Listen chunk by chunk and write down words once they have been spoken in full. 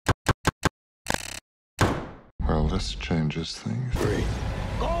this changes things. 3,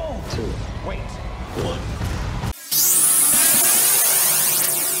 Go! 2, Wait. 1.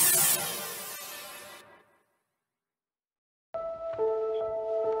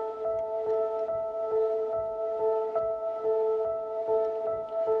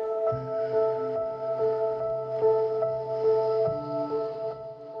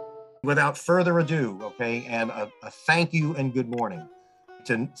 Without further ado, okay, and a thank you and good morning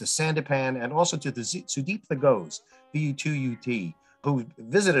to Sandipan and also to the Sudipta Ghose, VU3JXD, who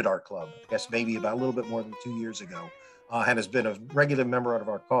visited our club, I guess maybe about a little bit more than 2 years ago, and has been a regular member of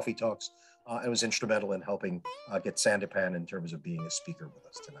our Kawfee Talks and was instrumental in helping get Sandipan in terms of being a speaker with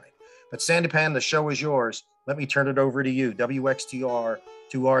us tonight. But Sandipan, the show is yours. Let me turn it over to you, WXTR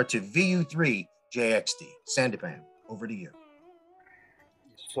to R to VU3JXD. Sandipan, over to you.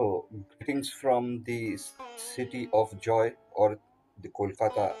 So, greetings from the city of joy, or the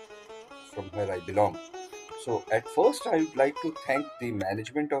Kolkata, from where I belong. So, at first, I would like to thank the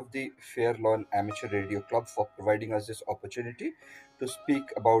management of the FairlawnARC Amateur Radio Club for providing us this opportunity to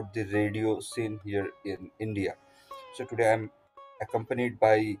speak about the radio scene here in India. So, today I'm accompanied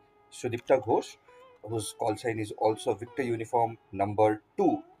by Sudipta Ghose, whose call sign is also Victor Uniform number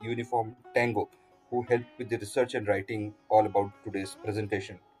 2, Uniform Tango, who helped with the research and writing all about today's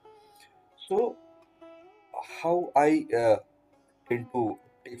presentation. So, how I tend to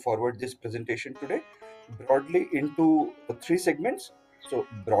take forward this presentation today, broadly into 3 segments. So,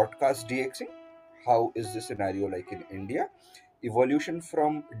 broadcast DXing, how is the scenario like in India, evolution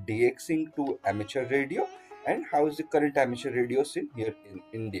from DXing to amateur radio, and how is the current amateur radio scene here in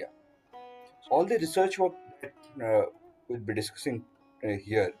India. So, all the research work that we'll be discussing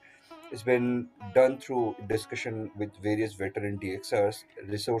here has been done through discussion with various veteran DXers,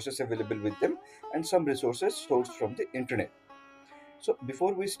 resources available with them, and some resources sourced from the internet. So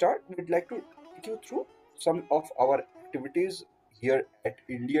before we start, we'd like to take you through some of our activities here at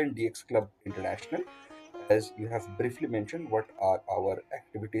Indian DX Club International, as you have briefly mentioned what are our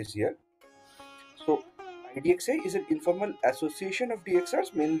activities here. So IDXCI is an informal association of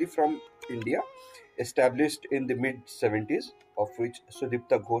DXers mainly from India, established in the mid-70s, of which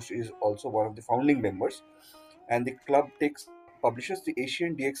Sudipta Ghose is also one of the founding members. And the club publishes the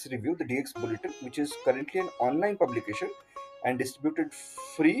Asian DX Review, the DX Bulletin, which is currently an online publication and distributed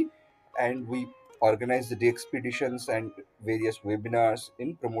free. And we organize the DXpeditions and various webinars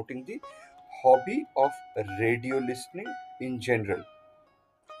in promoting the hobby of radio listening in general.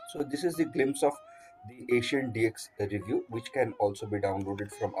 So this is the glimpse of the Asian DX Review, which can also be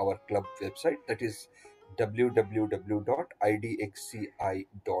downloaded from our club website, that is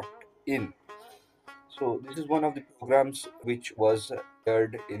www.idxci.in. So this is one of the programs which was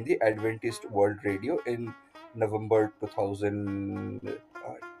aired in the Adventist World Radio in November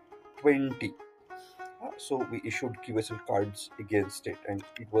 2020. So we issued QSL cards against it, and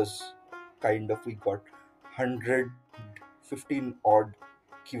it was we got 115 odd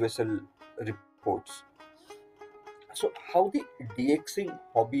QSL reports. So how the DXing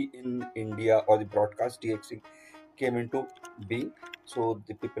hobby in India, or the broadcast DXing, came into being. So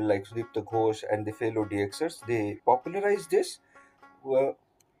the people like Sudipta Ghose and the fellow DXers, they popularized this with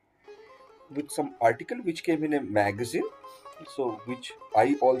some article which came in a magazine, so which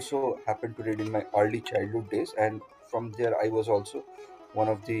I also happened to read in my early childhood days, and from there I was also one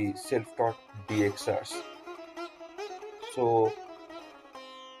of the self-taught DXers. So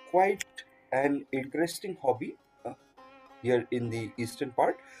quite an interesting hobby here in the eastern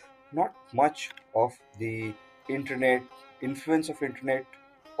part. Not much of the internet influence of internet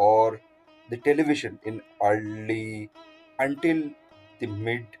or the television in early until the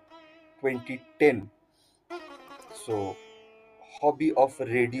mid 2010. So hobby of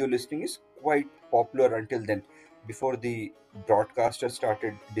radio listening is quite popular until then, before the broadcasters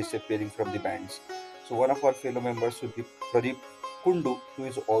started disappearing from the bands. So one of our fellow members, Pradeep Kundu, who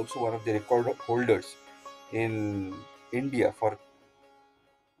is also one of the record holders in India for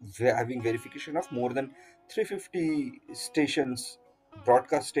having verification of more than 350 stations,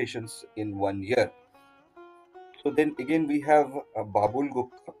 broadcast stations in 1 year. So then again we have Babul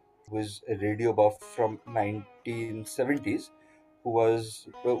Gupta, who is a radio buff from 1970s, who was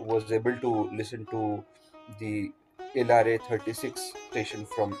able to listen to the LRA 36 station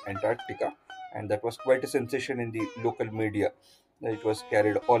from Antarctica, and that was quite a sensation in the local media. It was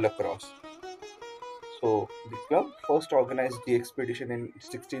carried all across. So the club first organized the expedition in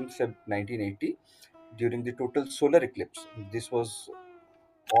 16th Feb 1980 during the total solar eclipse. This was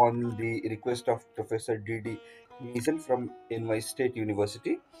on the request of Professor D.D. Measle from NY State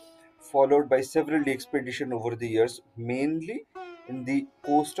University, followed by several expeditions over the years, mainly in the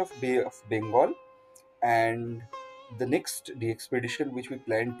coast of Bay of Bengal and the next DXpedition which we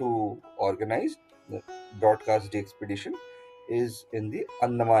plan to organize, the broadcast DXpedition, is in the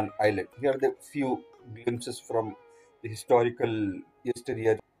Andaman Island. Here are the few glimpses from the historical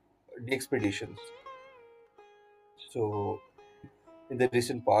yesteryear DXpeditions. So in the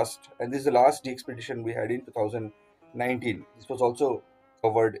recent past, and this is the last DXpedition we had in 2019. This was also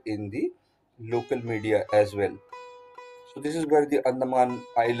covered in the local media as well. So this is where the Andaman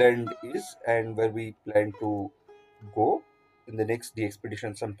Island is, and where we plan to go in the next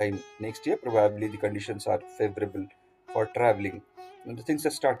DXpedition sometime next year. Probably the conditions are favorable for traveling, and the things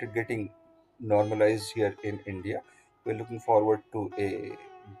have started getting normalized here in India. We're looking forward to a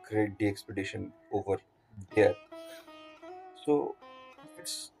great DXpedition over there. So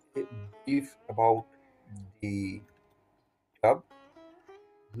that's a brief about the club.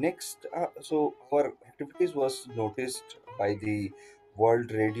 Next, so our activities was noticed by the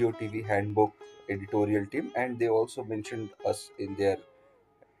World Radio TV Handbook editorial team, and they also mentioned us in their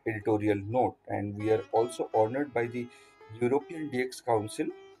editorial note. And we are also honored by the European DX Council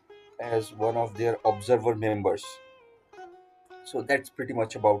as one of their observer members. So that's pretty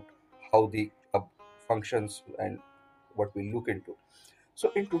much about how the club functions and what we look into.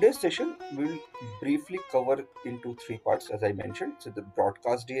 So in today's session, we'll briefly cover into three parts, as I mentioned. So the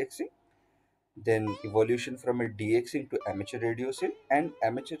broadcast DXing, then evolution from a DXing to amateur radio scene, and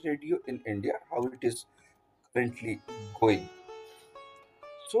amateur radio in India, how it is currently going.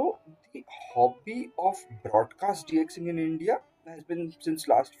 So the hobby of broadcast DXing in India has been since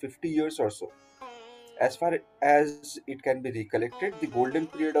last 50 years or so. As far as it can be recollected, the golden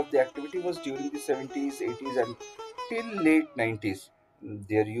period of the activity was during the 70s, 80s, and till late 90s.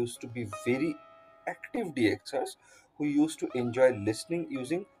 There used to be very active DXers who used to enjoy listening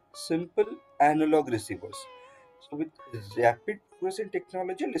using simple analog receivers. So with rapid progress in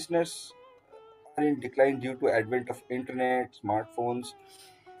technology, listeners are in decline due to advent of internet, smartphones,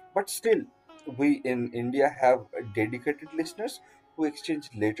 but still, we in India have dedicated listeners who exchange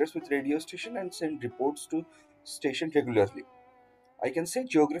letters with radio station and send reports to station regularly. I can say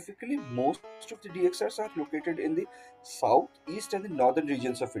geographically, most of the DXRs are located in the south, east, and the northern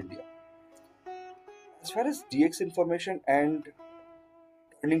regions of India. As far as DX information and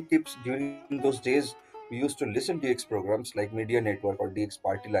learning tips during those days, we used to listen to DX programs like Media Network or DX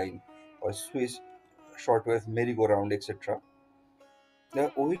Party Line or Swiss Shortwave Merry-Go-Round, etc.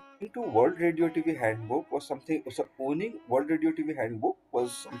 Now, owing to World Radio TV Handbook was something. So owning World Radio TV Handbook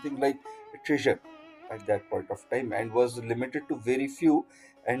was something like a treasure at that point of time, and was limited to very few,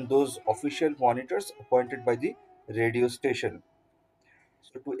 and those official monitors appointed by the radio station.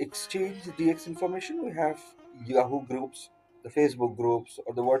 So to exchange DX information, we have Yahoo groups, the Facebook groups,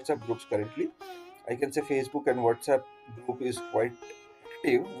 or the WhatsApp groups currently. I can say Facebook and WhatsApp group is quite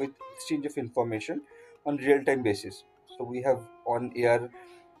active with exchange of information on real-time basis. So we have on air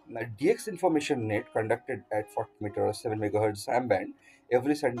DX information net conducted at 40 meter or 7 megahertz SAM band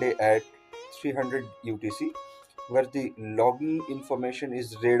every Sunday at 300 UTC, where the logging information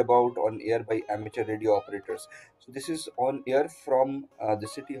is read about on air by amateur radio operators. So this is on air from the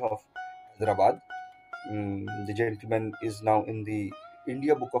city of Hyderabad. The gentleman is now in the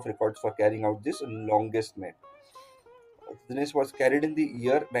India Book of Records for carrying out this longest net. This was carried in the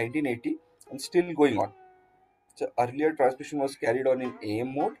year 1980 and still going on. So earlier transmission was carried on in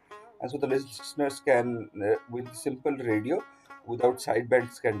AM mode, and so the listeners can, with simple radio, without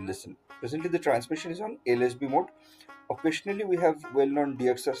sidebands, can listen. Presently, the transmission is on LSB mode. Occasionally, we have well-known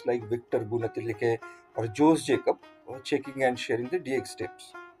DXers like Victor Gunatilike or Jose Jacob checking and sharing the DX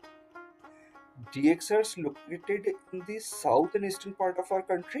tips. DXers located in the south and eastern part of our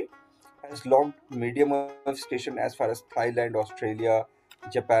country has logged medium wave station as far as Thailand, Australia,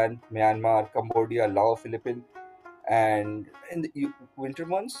 Japan, Myanmar, Cambodia, Laos, Philippines, and in the winter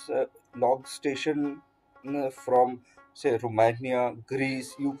months, log station from say Romania,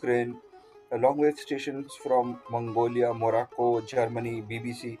 Greece, Ukraine, long wave stations from Mongolia, Morocco, Germany,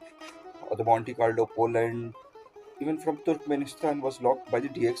 BBC, or the Monte Carlo, Poland, even from Turkmenistan was locked by the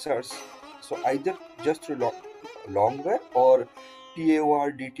DXRs. So either just through long wave or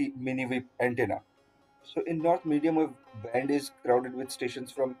TAOR-DT mini whip antenna. So in North, medium wave band is crowded with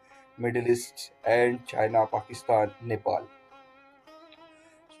stations from Middle East and China, Pakistan, Nepal.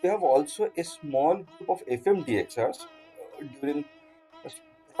 We have also a small group of FM DXRs during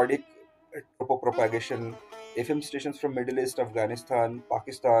sporadic propagation. FM stations from Middle East, Afghanistan,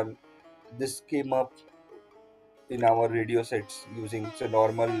 Pakistan. This came up in our radio sets using a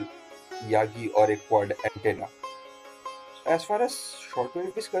normal Yagi or a quad antenna. As far as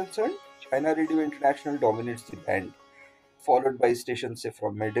shortwave is concerned, China Radio International dominates the band. followed by stations say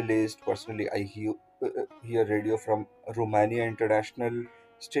from Middle East. Personally, I hear radio from Romania international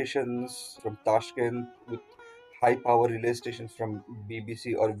stations, from Tashkent with high power relay stations, from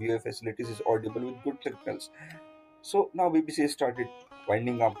BBC or VOA facilities is audible with good signals. So now BBC started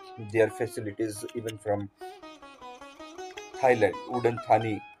winding up their facilities even from Thailand. Udan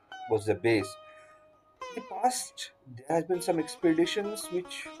Thani was the base. In the past, there has been some expeditions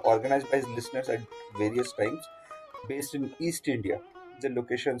which organized by listeners at various times based in East India. The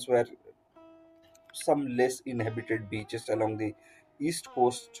locations were some less inhabited beaches along the east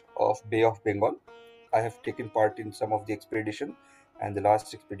coast of Bay of Bengal. I have taken part in some of the expedition, and the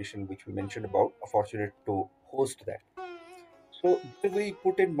last expedition which we mentioned about, fortunate to host that. So there we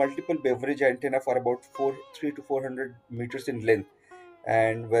put in multiple beverage antenna for about 3 to 400 meters in length,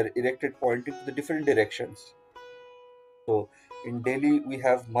 and were erected pointing to the different directions. So in Delhi, we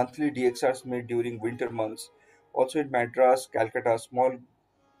have monthly DXRs made during winter months. Also in Madras, Calcutta, small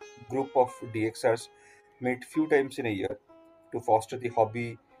group of DXRs made few times in a year to foster the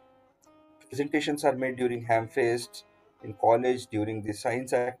hobby. Presentations are made during Hamfests, in college during the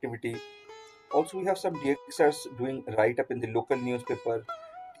science activity. Also, we have some DXRs doing write-up in the local newspaper,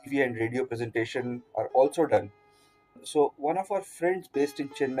 TV and radio presentation are also done. So one of our friends based in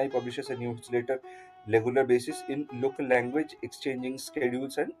Chennai publishes a newsletter regular basis in local language, exchanging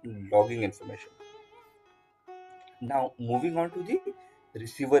schedules and logging information. Now moving on to the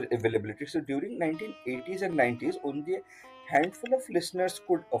receiver availability. So during 1980s and 90s, only a handful of listeners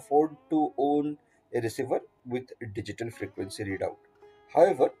could afford to own a receiver with digital frequency readout.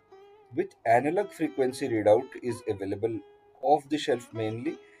 However, with analog frequency readout is available off the shelf,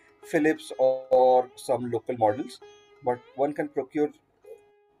 mainly Philips or some local models, but one can procure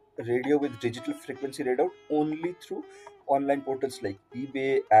radio with digital frequency readout only through online portals like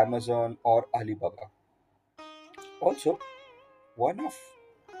eBay, Amazon, or Alibaba. Also, one of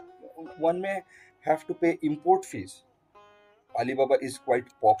one may have to pay import fees. Alibaba is quite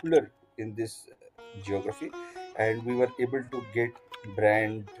popular in this geography, and we were able to get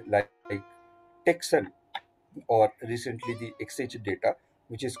brand like Texan or recently the XH data,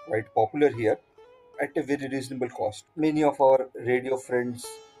 which is quite popular here at a very reasonable cost. Many of our radio friends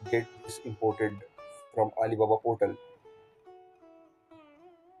get this imported from Alibaba portal.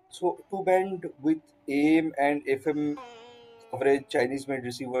 So two band with AM and FM coverage, Chinese made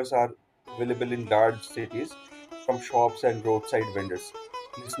receivers are available in large cities from shops and roadside vendors.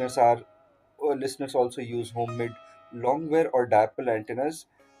 Listeners are Listeners also use homemade longware or dipole antennas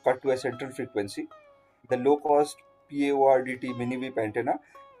cut to a central frequency. The low-cost PAORDT mini-whip antenna,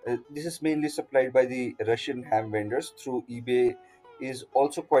 this is mainly supplied by the Russian ham vendors through eBay, is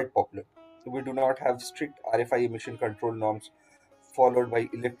also quite popular. We do not have strict RFI emission control norms followed by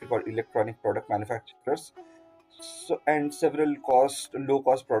electric or electronic product manufacturers. So, and several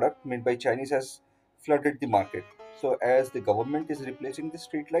low-cost product made by Chinese has flooded the market. So as the government is replacing the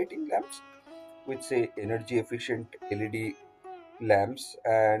street lighting lamps with say energy efficient LED lamps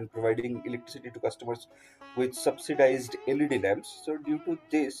and providing electricity to customers with subsidized LED lamps. So due to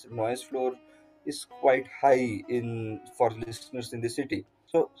this, noise floor is quite high in for listeners in the city.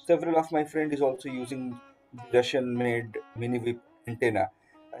 So several of my friend is also using the Russian made mini whip antenna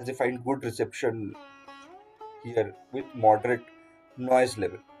as they find good reception here with moderate noise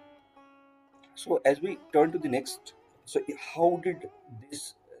level. So as we turn to the next, so how did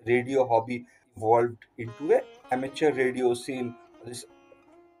this radio hobby evolved into a amateur radio scene? This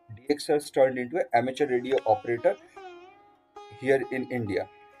DXers turned into an amateur radio operator here in India.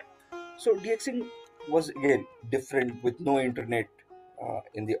 So DXing was again different with no internet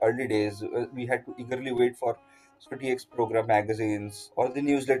in the early days. We had to eagerly wait for DX program magazines or the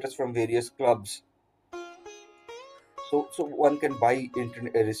newsletters from various clubs. So one can buy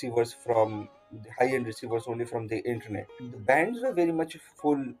internet receivers from the high-end receivers only from the internet. The bands were very much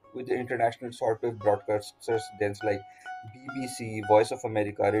full with the international shortwave broadcasters, then like BBC, Voice of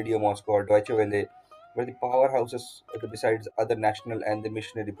America, Radio Moscow, Deutsche Welle, were the powerhouses besides other national and the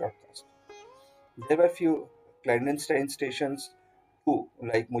missionary broadcasts. There were few clandestine stations too,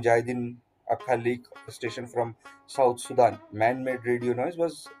 like Mujahideen Akhalik station from South Sudan. Man-made radio noise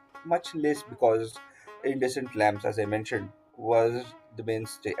was much less because indecent lamps, as I mentioned, was the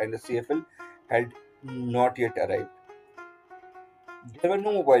mainstay, and the CFL had not yet arrived. There were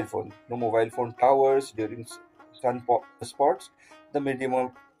no mobile phone towers during spots. The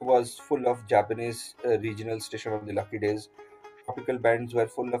medium was full of Japanese regional station on the lucky days. Tropical bands were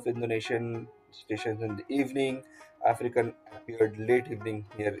full of Indonesian stations in the evening. African appeared late evening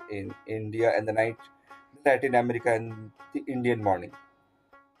here in India and the night. Latin America and the Indian morning.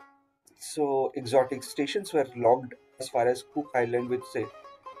 So exotic stations were logged as far as Cook Island with, say,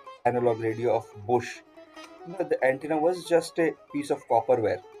 analog radio of Bush. The antenna was just a piece of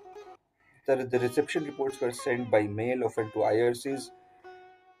copperware. The reception reports were sent by mail, often to IRCs.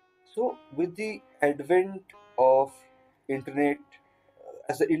 So, with the advent of internet,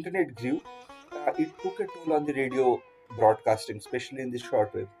 as the internet grew, it took a toll on the radio broadcasting, especially in the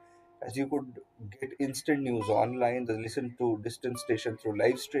shortwave. As you could get instant news online, listen to distant stations through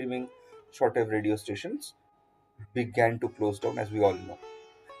live streaming, shortwave radio stations began to close down, as we all know.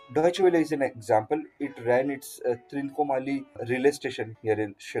 Deutsche Welle is an example. It ran its Trincomalee relay station here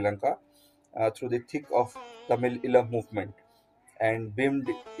in Sri Lanka through the thick of Tamil Ila movement and beamed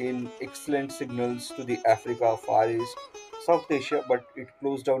in excellent signals to the Africa, Far East, South Asia, but it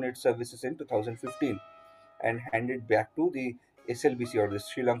closed down its services in 2015 and handed back to the SLBC, or the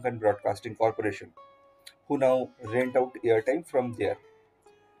Sri Lankan Broadcasting Corporation, who now rent out airtime from there.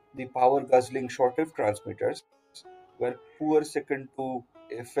 The power guzzling shortwave transmitters were poor second to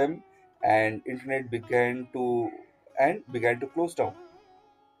FM, and internet began to close down.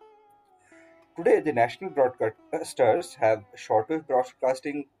 Today, the national broadcasters have shortwave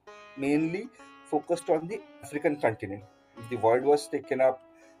broadcasting mainly focused on the African continent. The world was taken up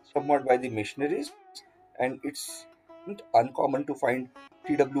somewhat by the missionaries, and it's not uncommon to find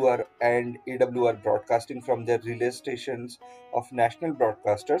TWR and AWR broadcasting from their relay stations of national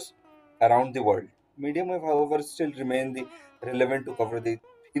broadcasters around the world. Medium wave, however, still remain the relevant to cover the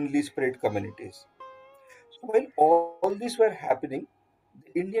thinly spread communities. So while all these were happening,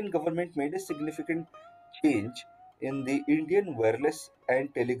 the Indian government made a significant change in the Indian wireless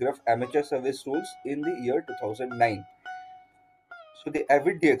and telegraph amateur service rules in the year 2009. So the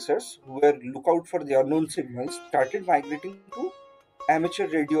avid DXers, who were lookout for the unknown signals, started migrating to amateur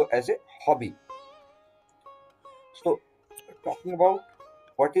radio as a hobby. So, talking about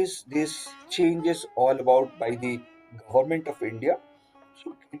what is this changes all about by the government of India.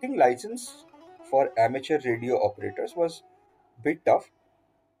 So, getting license for amateur radio operators was a bit tough.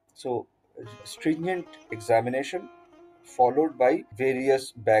 So, stringent examination followed by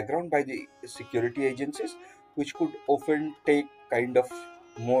various background by the security agencies, which could often take kind of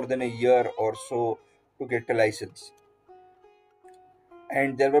more than a year or so to get a license.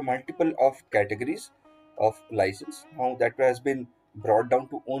 And there were multiple of categories of license. Now that has been brought down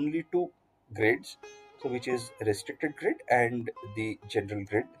to only two grades, so which is restricted grade and the general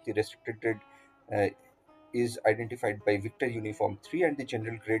grade. The restricted grade uh, is identified by Victor Uniform 3, and the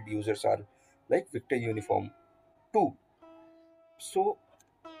general grade users are like Victor Uniform 2. So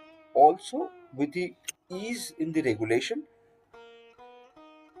also with the ease in the regulation,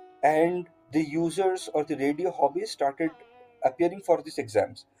 and the users or the radio hobbyists started appearing for these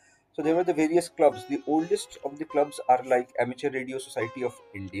exams. So there were the various clubs. The oldest of the clubs are like Amateur Radio Society of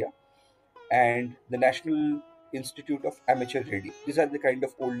India and the National Institute of Amateur Radio. These are the kind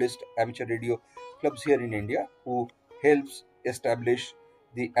of oldest amateur radio clubs here in India, who helps establish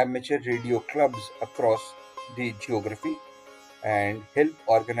the amateur radio clubs across the geography and help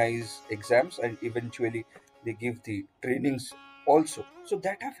organize exams, and eventually they give the trainings also. So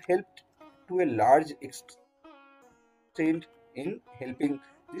that have helped to a large extent in helping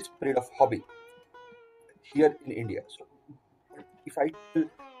the spread of hobby here in India. So if I tell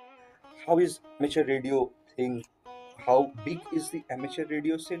how is amateur radio thing, how big is the amateur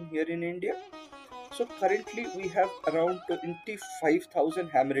radio scene here in India? So currently we have around 25,000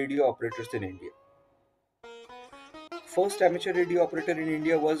 ham radio operators in India. First amateur radio operator in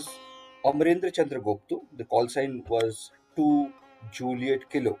India was Amarendra Chandra Goptu. The call sign was 2 Juliet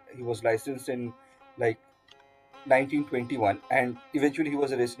Kilo. He was licensed in like 1921, and eventually he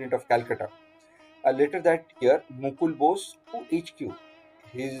was a resident of Calcutta. Later that year, Mukul Bose 2HQ.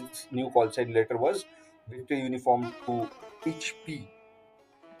 His new call sign later was Victor Uniform 2HP.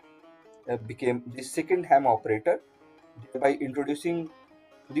 Became the second ham operator, thereby introducing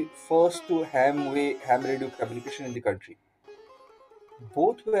the first two ham radio communication in the country.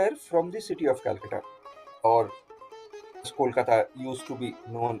 Both were from the city of Calcutta, or as Kolkata used to be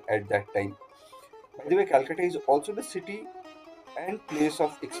known at that time. By the way, Calcutta is also the city and place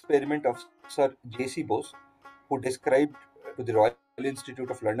of experiment of Sir J.C. Bose, who described to the Royal Institute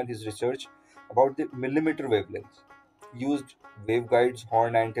of London his research about the millimeter wavelengths. Used waveguides,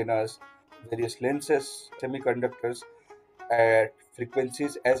 horn antennas, various lenses, semiconductors at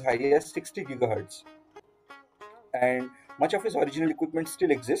frequencies as high as 60 gigahertz. And much of his original equipment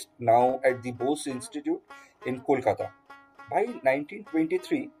still exists now at the Bose Institute in Kolkata. By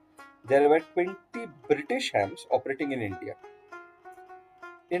 1923, there were 20 British hams operating in India.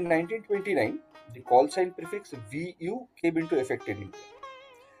 In 1929, the call sign prefix VU came into effect in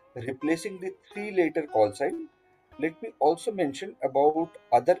India, replacing the 3 later call sign let me also mention about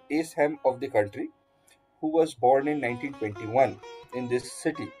other ace ham of the country who was born in 1921 in this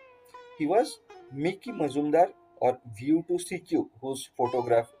city. He was Miki Mazumdar or VU3JXD, whose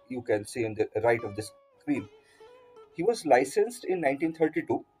photograph you can see on the right of the screen. He was licensed in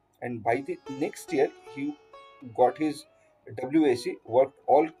 1932, and by the next year he got his WAC, Worked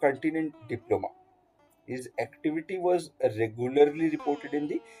All Continent Diploma. His activity was regularly reported in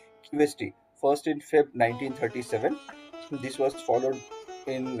the QST, first in Feb 1937. This was followed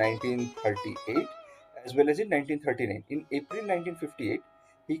in 1938 as well as in 1939. In April 1958,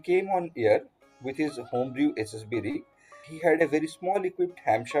 he came on air with his homebrew SSB rig. He had a very small equipped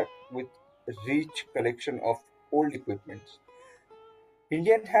ham shack with rich collection of old equipments.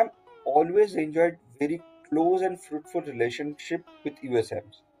 Indian ham always enjoyed very close and fruitful relationship with US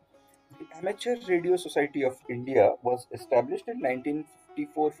hams. The Amateur Radio Society of India was established in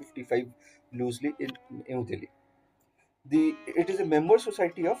 1954-55 loosely in New Delhi. It is a member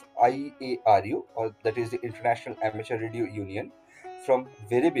society of IARU, or that is the International Amateur Radio Union, from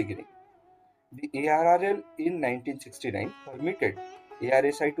very beginning. The ARRL in 1969 permitted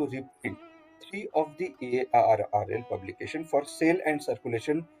ARSI to reprint three of the ARRL publications for sale and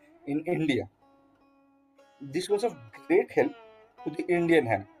circulation in India. This was of great help to the Indian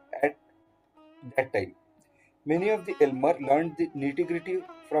ham at that time. Many of the Elmer learned the nitty-gritty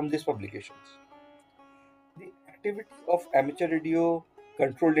from these publications. The activity of amateur radio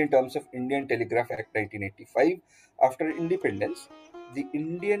controlled in terms of Indian Telegraph Act 1985 after independence, the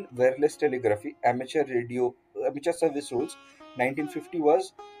Indian Wireless Telegraphy Amateur Service Rules 1950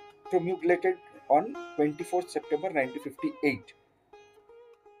 was promulgated on 24th September 1958.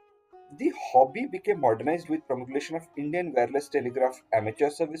 The hobby became modernized with promulgation of Indian Wireless Telegraph Amateur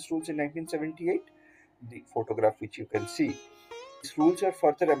Service Rules in 1978. The photograph which you can see. These rules were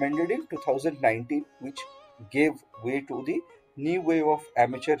further amended in 2019, which gave way to the new wave of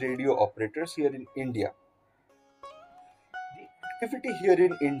amateur radio operators here in India. The activity here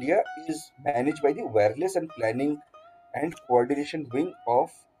in India is managed by the Wireless and Planning and Coordination Wing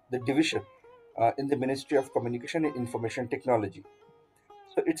of the division in the Ministry of Communication and Information Technology.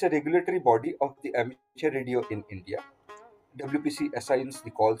 So it's a regulatory body of the amateur radio in India. WPC assigns the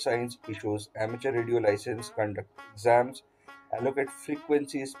call signs, issues amateur radio license, conduct exams, allocate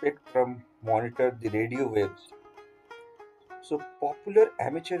frequency spectrum, monitor the radio waves. So popular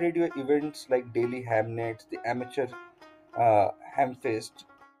amateur radio events like daily ham nets, the amateur ham fest,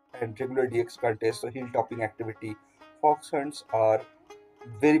 and regular DX contests, or hill topping activity, fox hunts are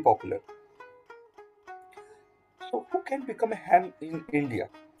very popular. So who can become a ham in India?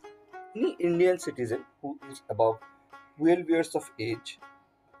 Any Indian citizen who is above 12 years of age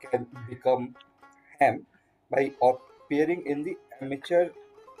can become ham by appearing in the amateur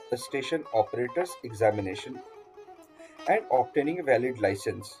station operators examination and obtaining a valid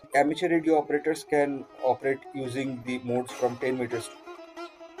license. Amateur radio operators can operate using the modes from 10 meters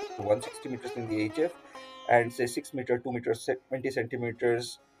to 160 meters in the HF and say 6 meter, 2 meters, 20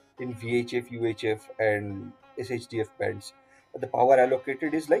 centimeters in VHF, UHF and SHDF bands. The power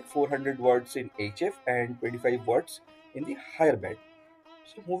allocated is like 400 watts in HF and 25 watts in the higher band.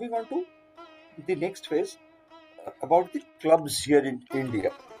 So moving on to the next phase about the clubs here in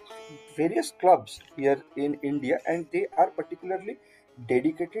India. Various clubs here in India, and they are particularly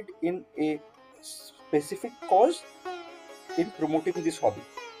dedicated in a specific cause in promoting this hobby.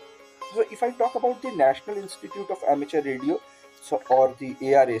 So if I talk about the National Institute of Amateur Radio, or the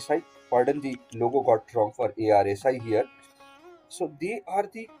ARSI, pardon the logo got wrong for ARSI here. So they are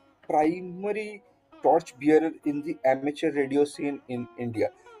the primary torch bearer in the amateur radio scene in India.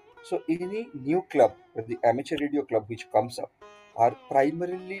 So any new club, the amateur radio club which comes up, are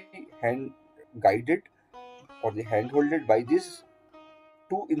primarily hand guided or the handholded by these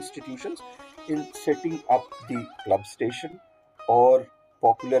two institutions in setting up the club station or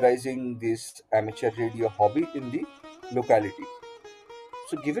popularizing this amateur radio hobby in the locality.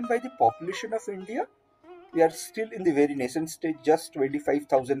 So given by the population of India, we are still in the very nascent stage, just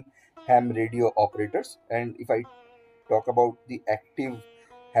 25,000 ham radio operators. And if I talk about the active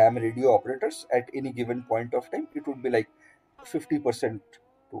ham radio operators at any given point of time, it would be like 50%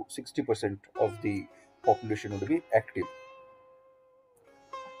 to 60% of the population would be active.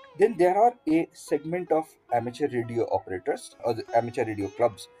 Then there are a segment of amateur radio operators or the amateur radio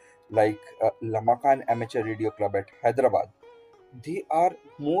clubs like Lamakan Amateur Radio Club at Hyderabad. They are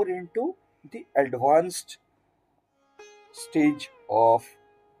more into the advanced stage of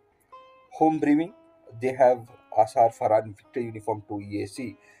home brewing. They have Asar Farhan Victor Uniform 2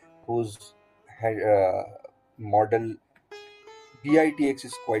 EAC, whose model BITX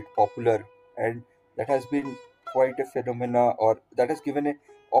is quite popular, and that has been quite a phenomena, or that has given an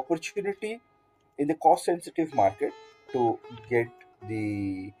opportunity in the cost sensitive market to get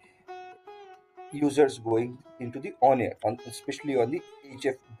the users going into the on air, especially on the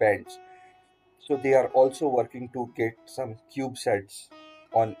HF bands. So they are also working to get some CubeSats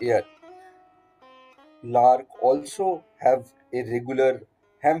on air. LARC also have a regular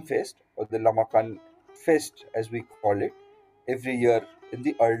ham fest, or the Lamakan fest as we call it, every year in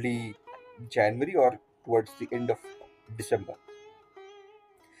the early January or towards the end of December.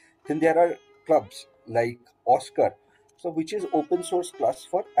 Then there are clubs like Oscar, so which is open source class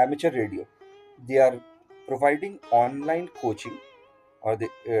for amateur radio. They are providing online coaching or the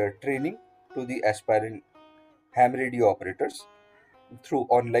training to the aspiring ham radio operators through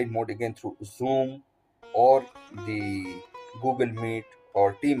online mode, again through Zoom or the Google Meet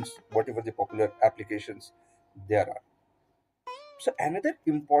or Teams, whatever the popular applications there are. So another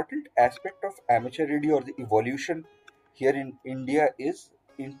important aspect of amateur radio or the evolution here in India is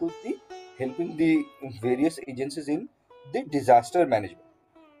into the helping the various agencies in the disaster management.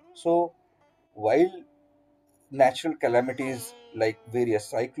 So while natural calamities like various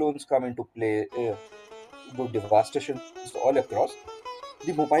cyclones come into play, do devastations all across,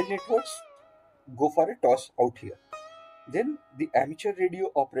 the mobile networks go for a toss out here. Then the amateur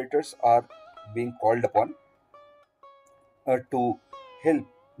radio operators are being called upon to help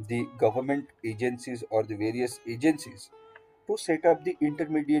the government agencies or the various agencies to set up the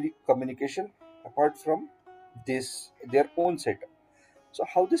intermediary communication apart from this their own setup. So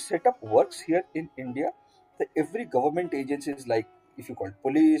how this setup works here in India, the every government agencies like if you call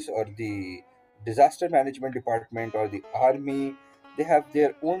police or the disaster management department or the army, they have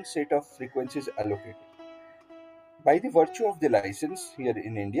their own set of frequencies allocated. By the virtue of the license here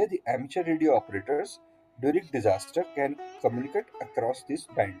in India, the amateur radio operators during disaster can communicate across these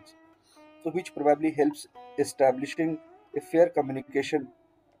bands, so which probably helps establishing a fair communication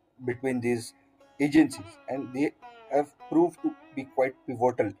between these agencies, and they have proved to be quite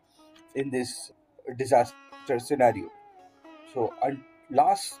pivotal in this disaster scenario. So, and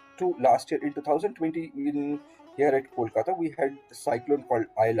last year in 2020 in here at Kolkata, we had a cyclone called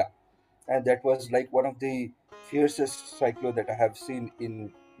Ayla, and that was like one of the fiercest cyclone that I have seen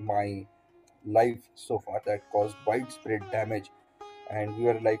in my life so far. That caused widespread damage, and we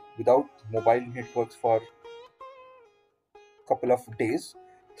were like without mobile networks for couple of days,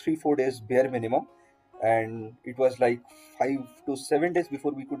 3 4 days bare minimum, and it was like 5 to 7 days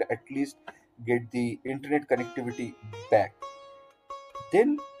before we could at least get the internet connectivity back.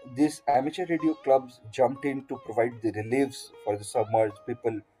 Then these amateur radio clubs jumped in to provide the reliefs for the submerged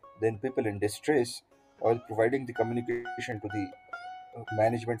people, then people in distress, or providing the communication to the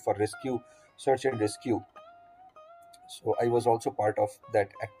management for rescue, search and rescue. So I was also part of that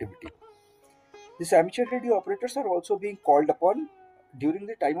activity. These amateur radio operators are also being called upon during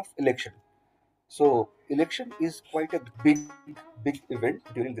the time of election. So election is quite a big event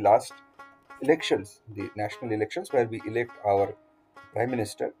during the last elections, the national elections where we elect our prime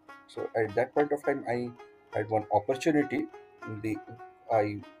minister. So at that point of time, I had one opportunity. The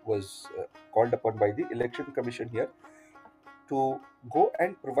I was called upon by the election commission here to go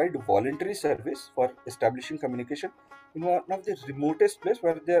and provide voluntary service for establishing communication in one of the remotest place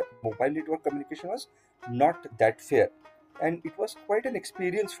where the mobile network communication was not that fair, and it was quite an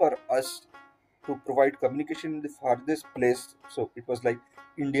experience for us to provide communication in the farthest place. So it was like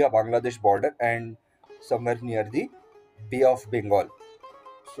India Bangladesh border and somewhere near the Bay of Bengal.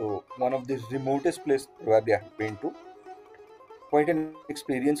 So one of the remotest place probably I have been to. Quite an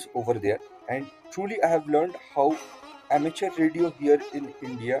experience over there, and truly I have learned how amateur radio here in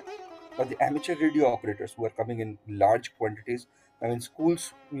India, or the amateur radio operators who are coming in large quantities. I mean,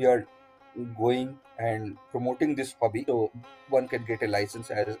 schools we are going and promoting this hobby, so one can get a license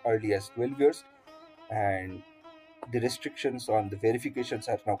as early as 12 years, and the restrictions on the verifications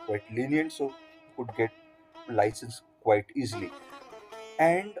are now quite lenient, so you could get license quite easily.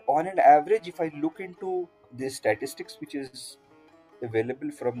 And on an average, if I look into the statistics which is available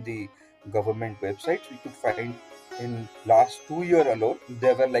from the government websites, we could find in last 2 year alone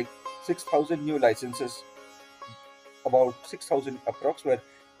there were like 6,000 new licenses, about 6,000 approx were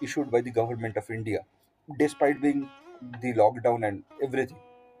issued by the government of India despite being the lockdown and everything.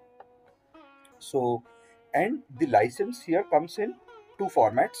 So, and the license here comes in two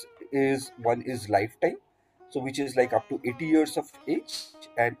formats. Is one is lifetime, so which is like up to 80 years of age,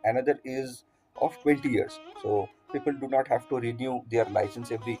 and another is of 20 years. So people do not have to renew their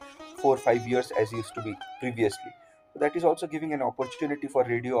license every 4 5 years as used to be previously. So that is also giving an opportunity for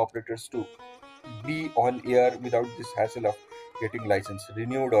radio operators to be on air without this hassle of getting license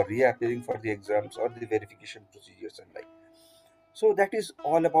renewed or reappearing for the exams or the verification procedures and like. So that is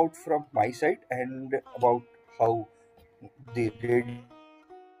all about from my side and about how the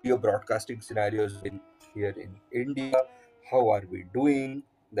radio broadcasting scenarios in here in India. How are we doing?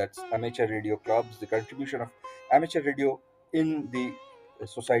 That's amateur radio clubs, the contribution of amateur radio in the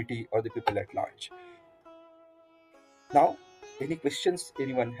society or the people at large. Now, any questions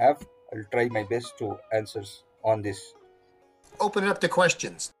anyone have? I'll try my best to answer on this. Open it up to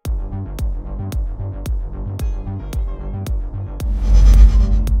questions.